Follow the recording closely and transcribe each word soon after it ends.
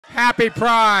Happy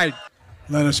Pride.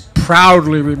 Let us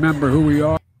proudly remember who we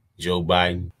are. Joe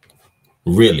Biden,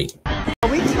 really? Are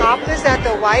we topless at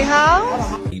the White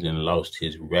House? He done lost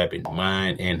his rabid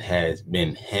mind and has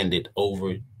been handed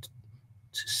over to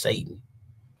Satan.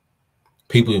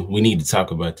 People, we need to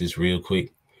talk about this real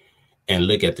quick and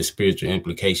look at the spiritual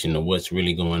implication of what's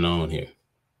really going on here.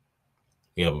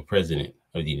 We have a president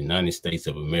of the United States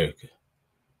of America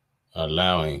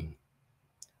allowing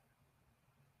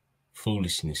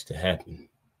foolishness to happen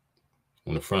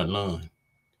on the front lawn.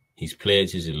 He's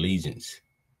pledged his allegiance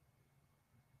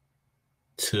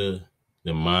to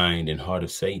the mind and heart of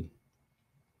Satan.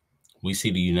 We see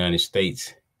the United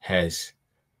States has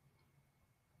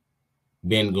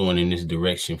been going in this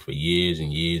direction for years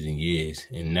and years and years,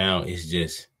 and now it's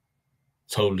just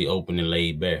totally open and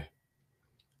laid bare.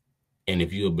 And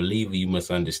if you're a believer, you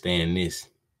must understand this.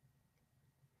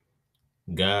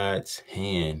 God's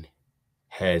hand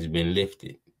has been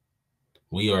lifted.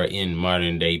 We are in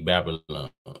modern day Babylon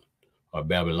or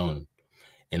Babylon.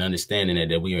 And understanding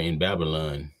that we are in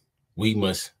Babylon, we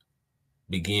must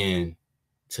begin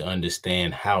to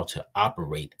understand how to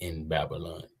operate in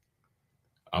Babylon.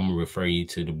 I'm going to refer you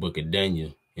to the book of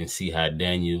Daniel and see how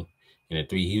Daniel and the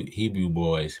three Hebrew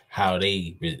boys, how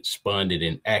they responded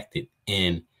and acted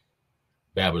in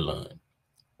Babylon.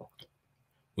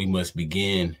 We must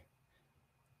begin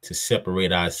to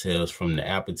separate ourselves from the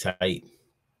appetite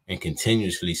and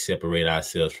continuously separate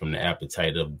ourselves from the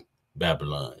appetite of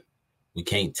Babylon. We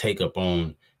can't take up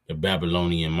on the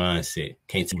Babylonian mindset.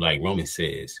 Can't do like Romans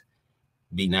says,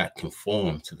 be not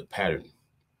conformed to the pattern,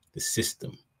 the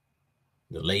system,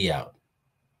 the layout,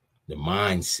 the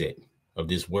mindset of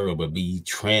this world, but be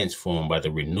transformed by the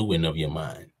renewing of your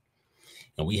mind.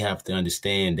 And we have to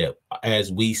understand that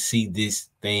as we see these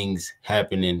things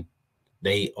happening,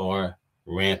 they are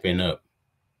ramping up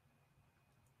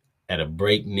at a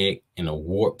breakneck and a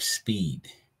warp speed.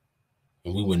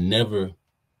 And we will never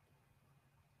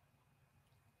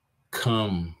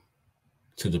come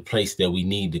to the place that we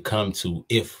need to come to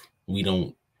if we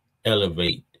don't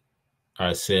elevate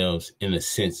ourselves in a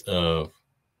sense of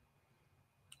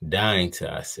dying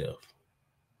to ourselves,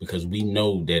 because we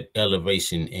know that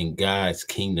elevation in God's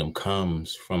kingdom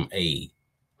comes from a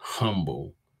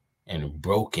humble and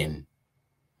broken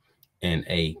and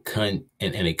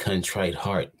a contrite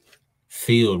heart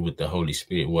filled with the Holy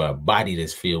Spirit, or a body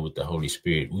that's filled with the Holy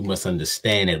Spirit. We must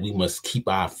understand that we must keep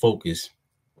our focus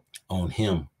on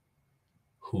him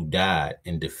who died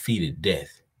and defeated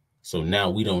death. So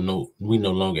now we no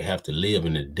longer have to live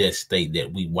in the death state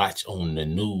that we watch on the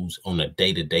news on a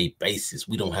day-to-day basis.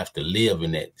 We don't have to live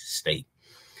in that state,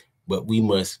 but we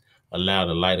must allow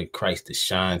the light of Christ to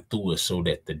shine through us so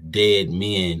that the dead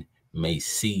men may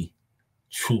see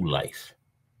true life,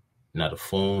 not a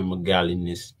form of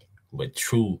godliness, but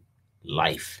true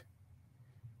life.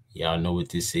 Y'all know what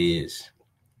this is.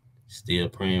 Still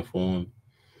praying for him,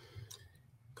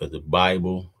 because the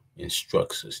Bible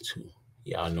instructs us to.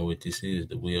 Y'all know what this is.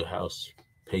 The Wheelhouse.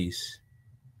 Peace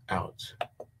out.